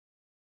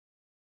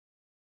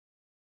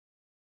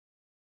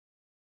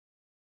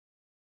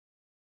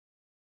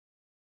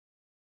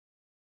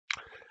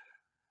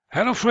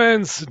Hello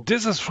friends,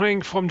 this is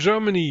Frank from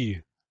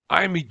Germany.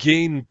 I'm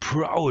again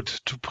proud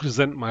to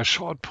present my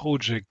short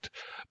project,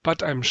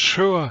 but I'm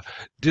sure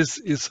this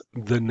is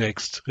the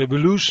next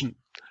revolution.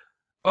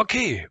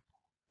 Okay,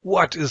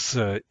 what is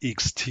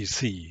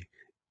XTC?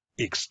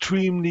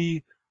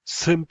 Extremely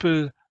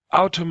simple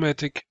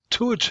automatic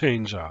tool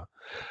changer.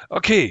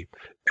 Okay,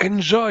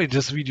 enjoy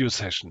this video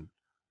session.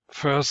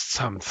 First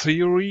some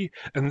theory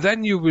and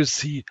then you will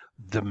see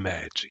the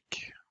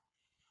magic.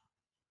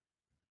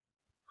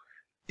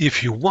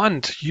 If you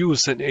want to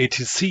use an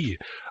ATC,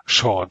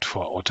 short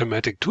for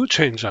automatic tool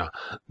changer,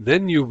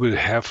 then you will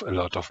have a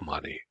lot of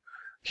money.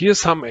 Here are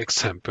some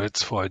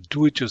examples for a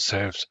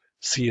do-it-yourself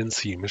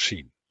CNC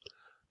machine.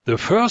 The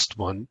first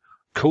one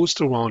cost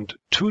around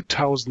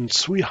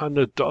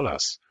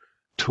 $2,300,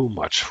 too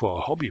much for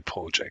a hobby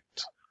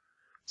project.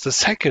 The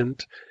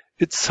second,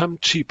 it's some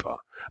cheaper,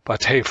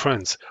 but hey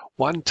friends,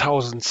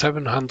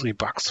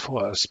 $1,700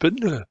 for a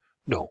spindle?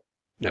 No,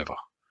 never.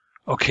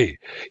 Okay,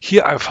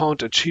 here I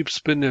found a cheap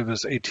spindle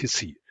with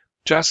ATC,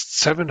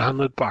 just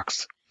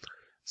 $700.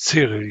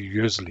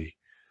 Seriously,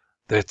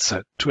 that's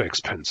too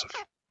expensive.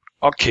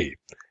 Okay,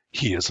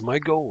 here's my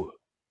goal.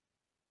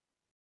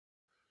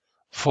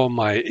 For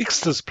my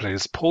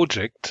X-Displays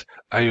project,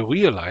 I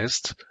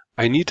realized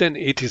I need an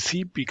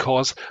ATC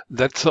because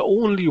that's the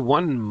only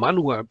one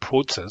manual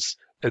process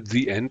at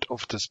the end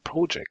of this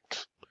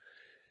project.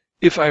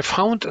 If I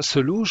found a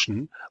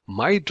solution,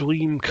 my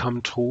dream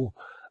come true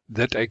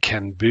that I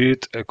can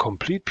build a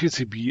complete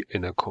PCB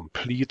in a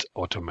complete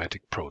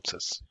automatic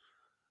process.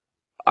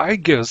 I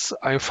guess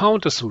I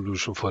found a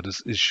solution for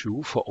this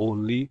issue for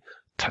only,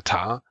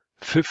 ta-ta,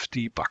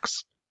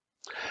 $50.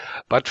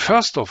 But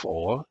first of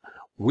all,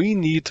 we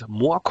need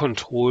more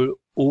control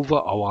over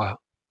our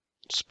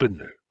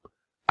spindle.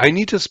 I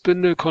need a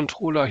spindle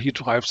controller. He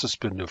drives the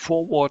spindle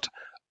forward,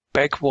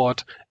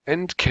 backward,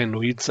 and can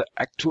read the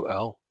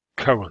actual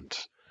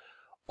current.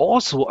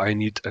 Also, I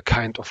need a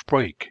kind of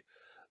brake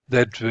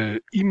that will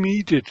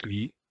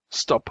immediately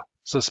stop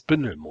the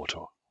spindle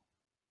motor.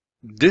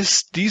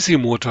 This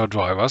DC motor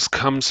drivers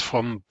comes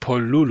from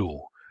Polulu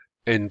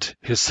and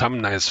has some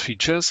nice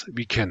features.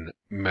 We can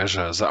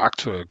measure the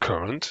actual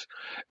current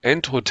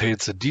and rotate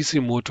the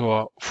DC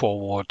motor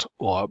forward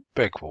or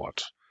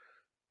backward.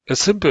 A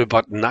simple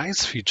but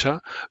nice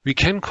feature, we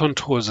can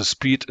control the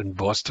speed in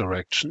both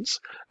directions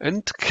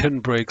and can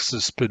brake the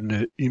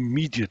spindle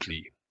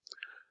immediately.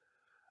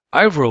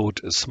 I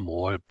wrote a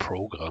small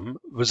program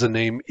with the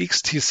name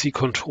XTC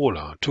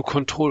controller to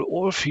control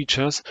all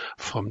features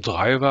from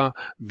driver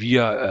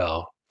via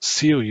a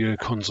serial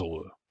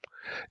console.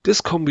 This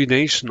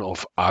combination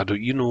of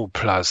Arduino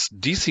plus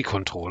DC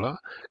controller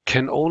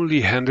can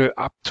only handle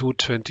up to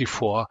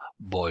 24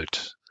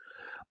 volt.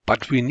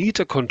 But we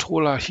need a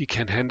controller he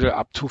can handle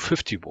up to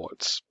 50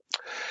 volts.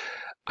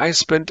 I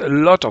spent a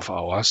lot of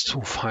hours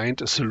to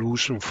find a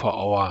solution for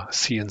our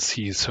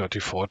CNC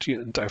 3040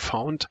 and I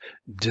found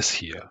this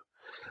here.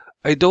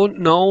 I don't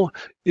know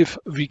if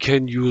we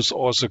can use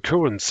also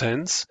current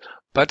sense,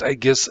 but I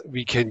guess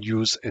we can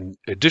use an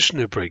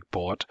additional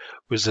breakboard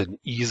with an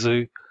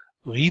easy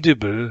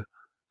readable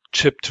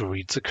chip to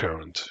read the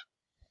current.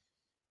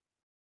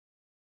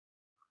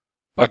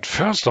 But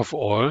first of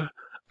all,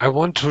 I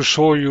want to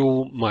show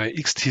you my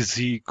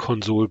XTC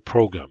console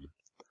program.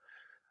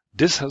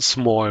 This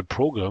small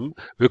program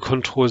will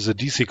control the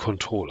DC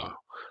controller.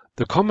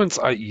 The commands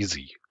are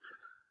easy.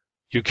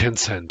 You can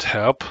send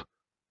help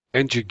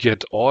and you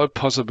get all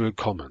possible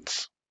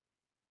commands.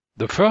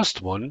 The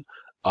first one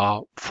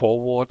are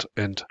forward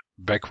and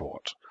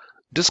backward.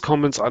 These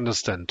commands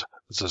understand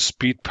the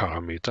speed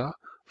parameter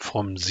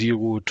from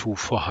 0 to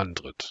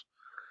 400.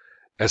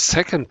 As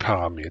second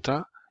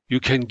parameter,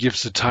 you can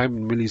give the time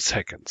in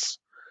milliseconds.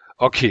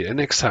 Okay, an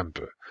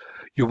example.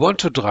 You want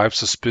to drive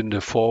the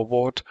spindle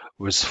forward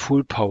with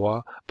full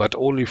power, but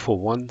only for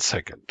 1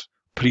 second.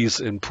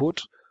 Please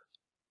input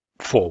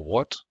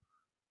forward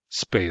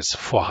space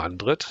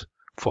 400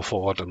 for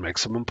forward and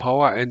maximum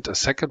power and a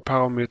second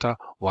parameter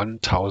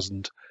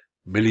 1000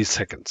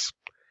 milliseconds.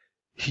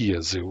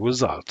 Here's the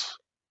result.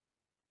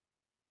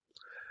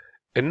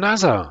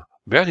 Another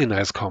very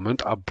nice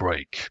command are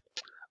brake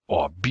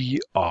or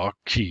BR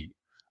key.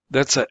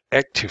 That's an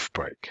active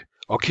brake.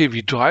 Okay,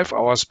 we drive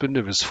our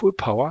spindle with full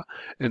power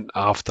and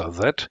after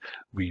that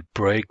we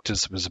brake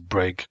this with a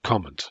brake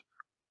command.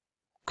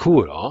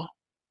 Cool, huh?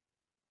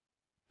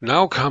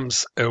 Now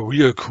comes a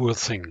real cool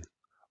thing.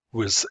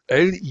 With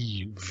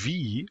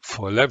LEV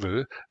for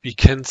level, we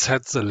can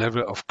set the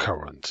level of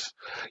current.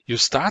 You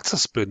start the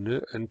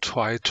spindle and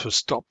try to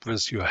stop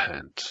with your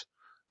hand.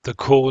 The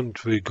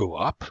current will go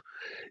up.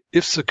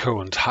 If the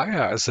current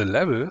higher as a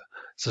level,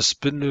 the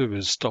spindle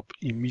will stop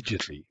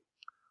immediately.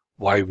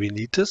 Why we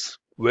need this?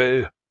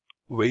 Well,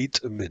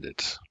 wait a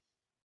minute.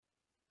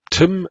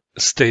 Tim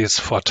stays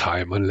for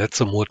time and lets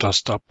the motor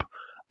stop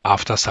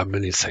after some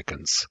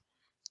milliseconds.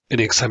 In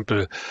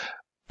example,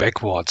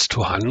 backwards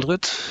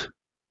 200,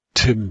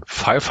 Tim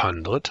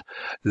 500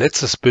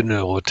 lets the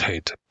spindle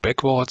rotate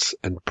backwards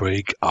and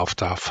brake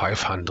after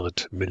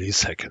 500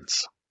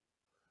 milliseconds.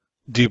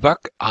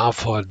 Debug are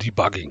for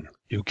debugging.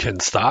 You can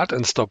start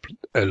and stop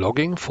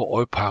logging for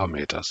all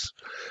parameters.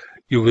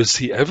 You will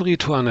see every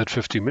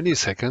 250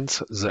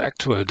 milliseconds the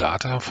actual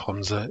data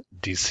from the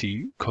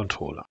DC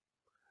controller.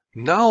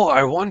 Now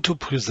I want to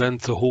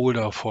present the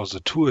holder for the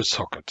tool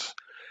socket.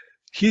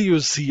 Here you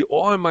see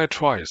all my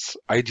tries.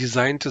 I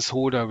designed this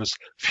holder with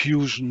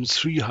Fusion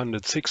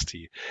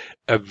 360,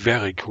 a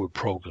very cool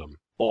program.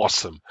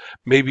 Awesome.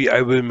 Maybe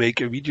I will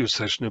make a video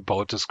session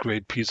about this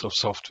great piece of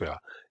software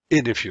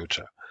in the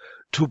future.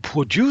 To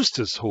produce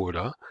this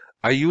holder,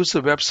 I use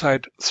the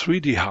website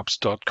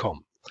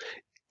 3dhubs.com.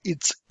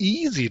 It's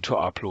easy to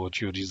upload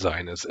your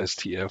design as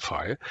STL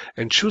file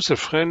and choose a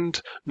friend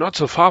not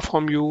so far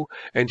from you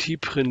and he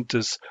print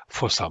this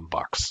for some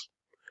bucks.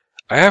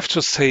 I have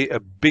to say a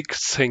big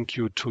thank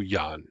you to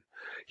Jan.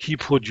 He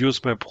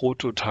produced my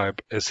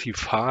prototype as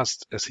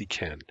fast as he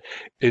can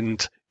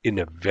and in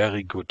a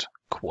very good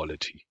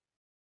quality.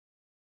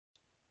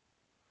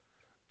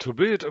 To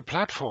build a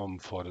platform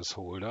for this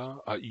holder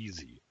are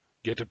easy.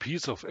 Get a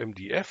piece of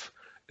MDF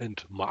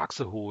and mark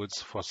the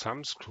holes for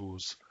some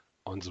screws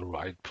on the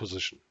right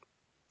position.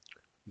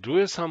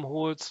 Drill some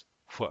holes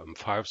for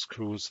M5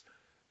 screws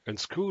and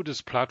screw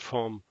this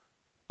platform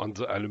on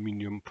the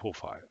aluminium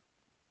profile.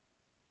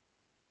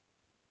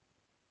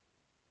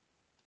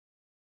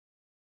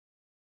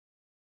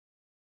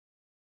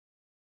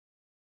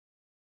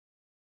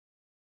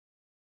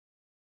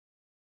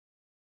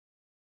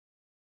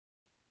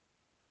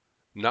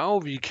 Now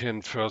we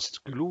can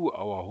first glue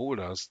our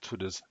holders to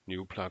this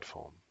new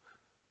platform.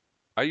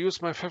 I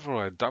use my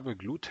favorite double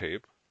glue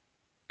tape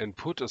and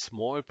put a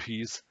small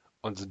piece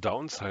on the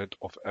downside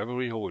of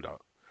every holder.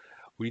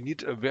 We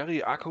need a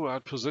very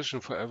accurate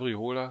position for every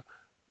holder.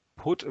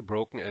 Put a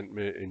broken end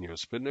mill in your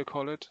spindle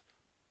collet,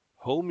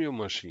 home your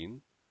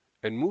machine,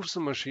 and move the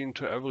machine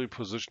to every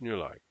position you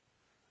like.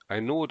 I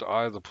note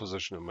all the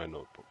position in my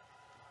notebook.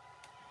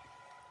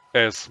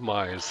 As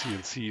my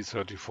CNC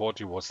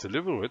 3040 was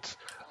delivered,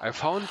 I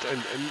found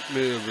an end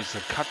mill with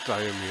a cut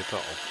diameter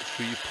of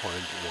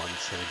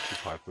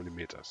 3.175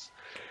 mm.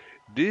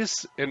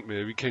 This end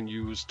mill we can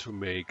use to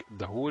make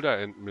the holder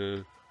end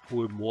mill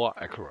hole more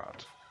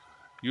accurate.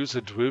 Use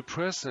a drill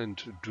press and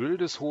drill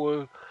this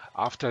hole.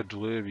 After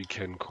drill we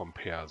can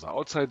compare the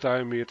outside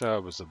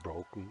diameter with the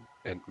broken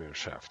end mill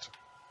shaft.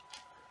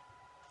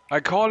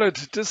 I call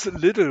it this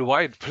little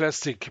white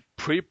plastic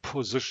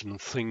pre-position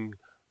thing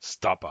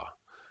stopper.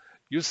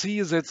 You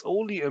see, that's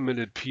only a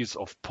milled piece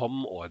of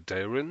POM or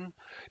Darren.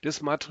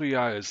 This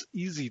material is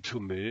easy to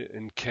mill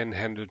and can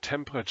handle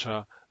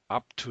temperature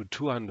up to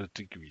 200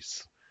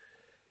 degrees.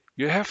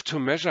 You have to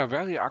measure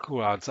very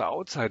accurate the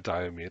outside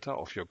diameter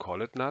of your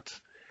collet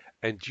nut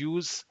and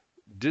use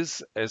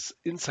this as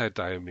inside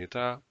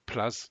diameter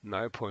plus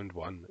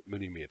 9.1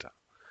 millimeter.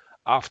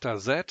 After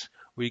that,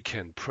 we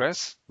can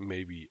press,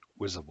 maybe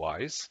with a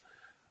vise,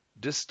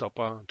 this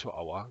stopper to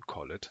our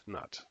collet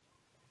nut.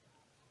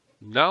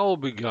 Now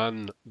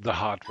began the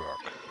hard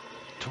work.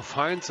 To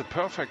find the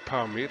perfect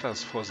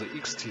parameters for the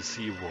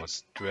Xatc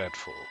was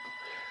dreadful.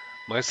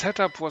 My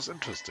setup was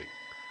interesting.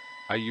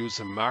 I use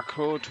a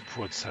macro to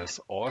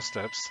process all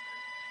steps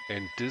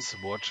and this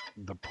watch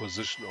the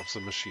position of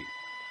the machine.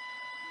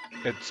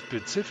 At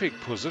specific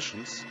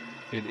positions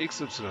in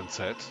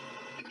XYZ,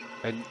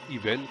 an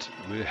event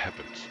will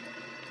happen.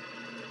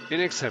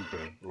 In example,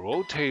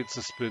 rotate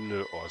the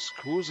spindle or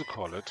screw the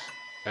collet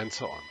and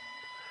so on.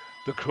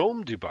 The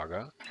Chrome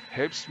debugger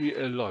helps me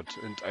a lot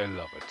and I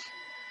love it.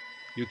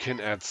 You can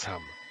add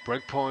some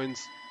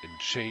breakpoints and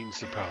change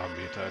the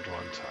parameter at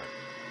one time.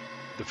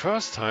 The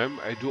first time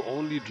I do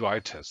only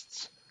dry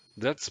tests.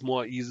 That's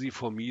more easy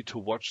for me to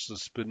watch the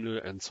spindle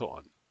and so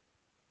on.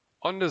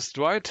 On this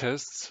dry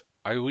tests,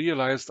 I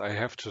realized I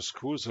have to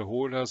screw the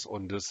holders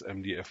on this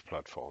MDF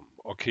platform.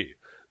 Okay,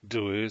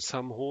 drill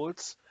some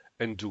holes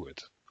and do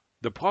it.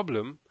 The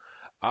problem,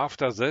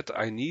 after that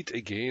I need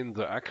again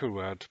the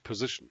accurate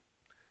position.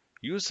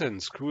 Use then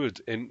screwed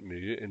end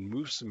mill and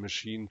move the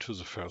machine to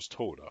the first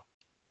holder.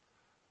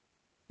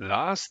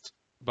 Last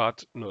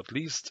but not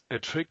least, a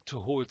trick to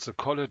hold the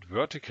collet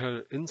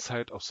vertical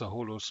inside of the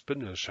hollow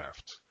spindle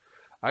shaft.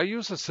 I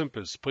use a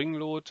simple spring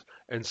load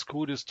and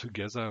screw this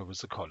together with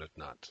the collet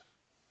nut.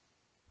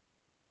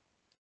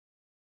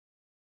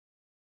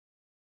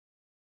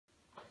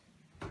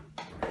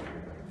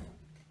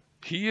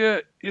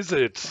 Here is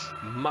it,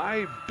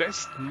 my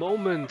best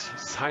moment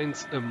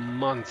since a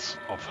month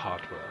of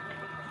hard work.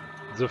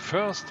 The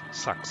first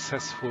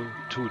successful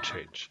tool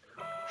change.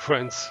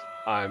 Friends,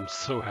 I'm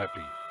so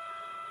happy.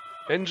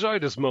 Enjoy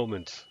this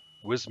moment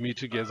with me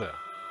together.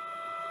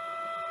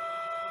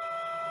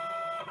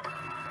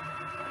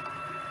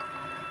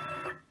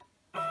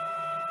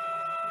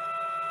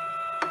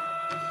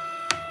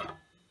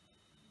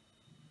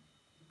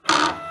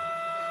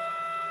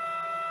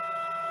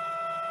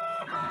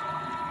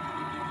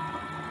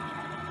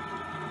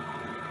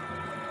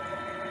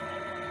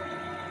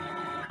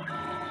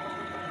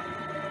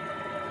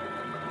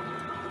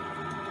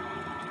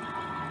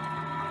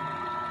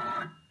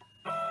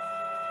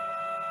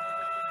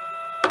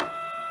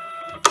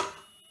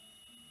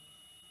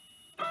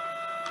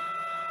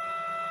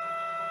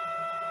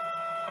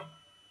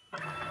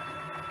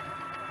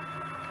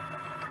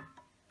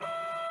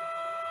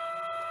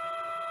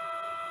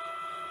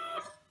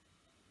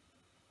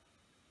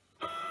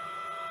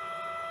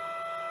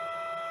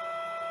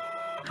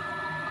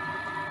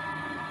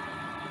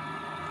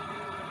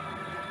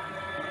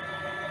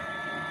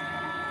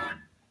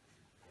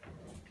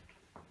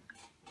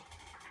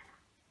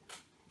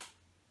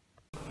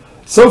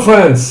 So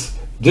friends,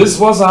 this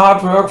was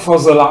hard work for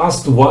the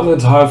last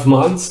 1.5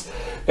 months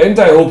and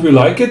I hope you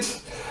like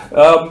it.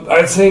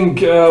 I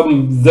think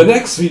the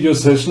next video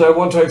session I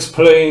want to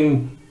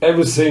explain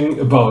everything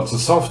about the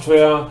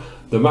software,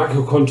 the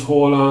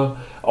microcontroller,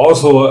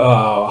 also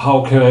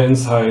how can I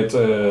inside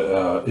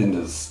in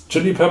this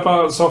chili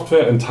pepper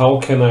software and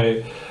how can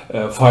I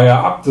fire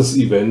up this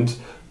event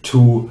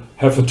to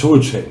have a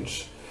tool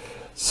change.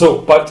 So,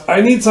 but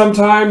I need some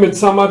time, it's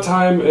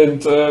summertime,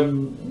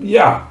 and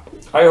yeah,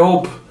 I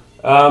hope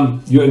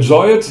you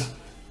enjoy it,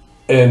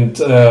 and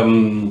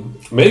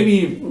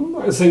maybe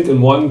I think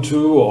in 1,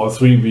 2 or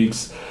 3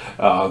 weeks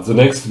the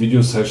next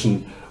video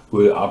session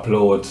will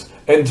upload.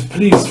 And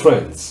please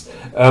friends,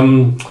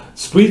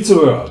 spread the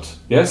word,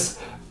 yes?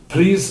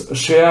 Please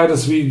share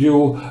this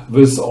video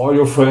with all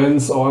your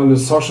friends or in the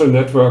social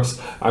networks.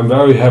 I'm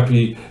very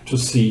happy to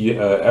see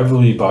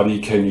everybody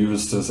can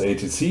use this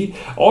Xatc.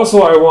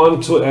 Also, I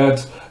want to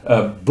add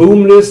a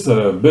boom list,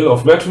 a bill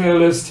of material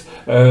list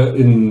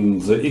in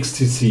the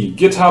Xatc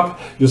GitHub.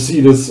 You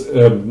see this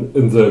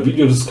in the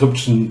video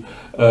description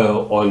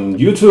on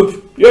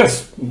YouTube.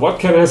 Yes, what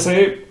can I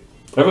say?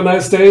 Have a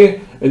nice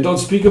day and don't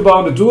speak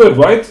about it, do it,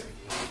 right?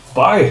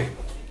 Bye.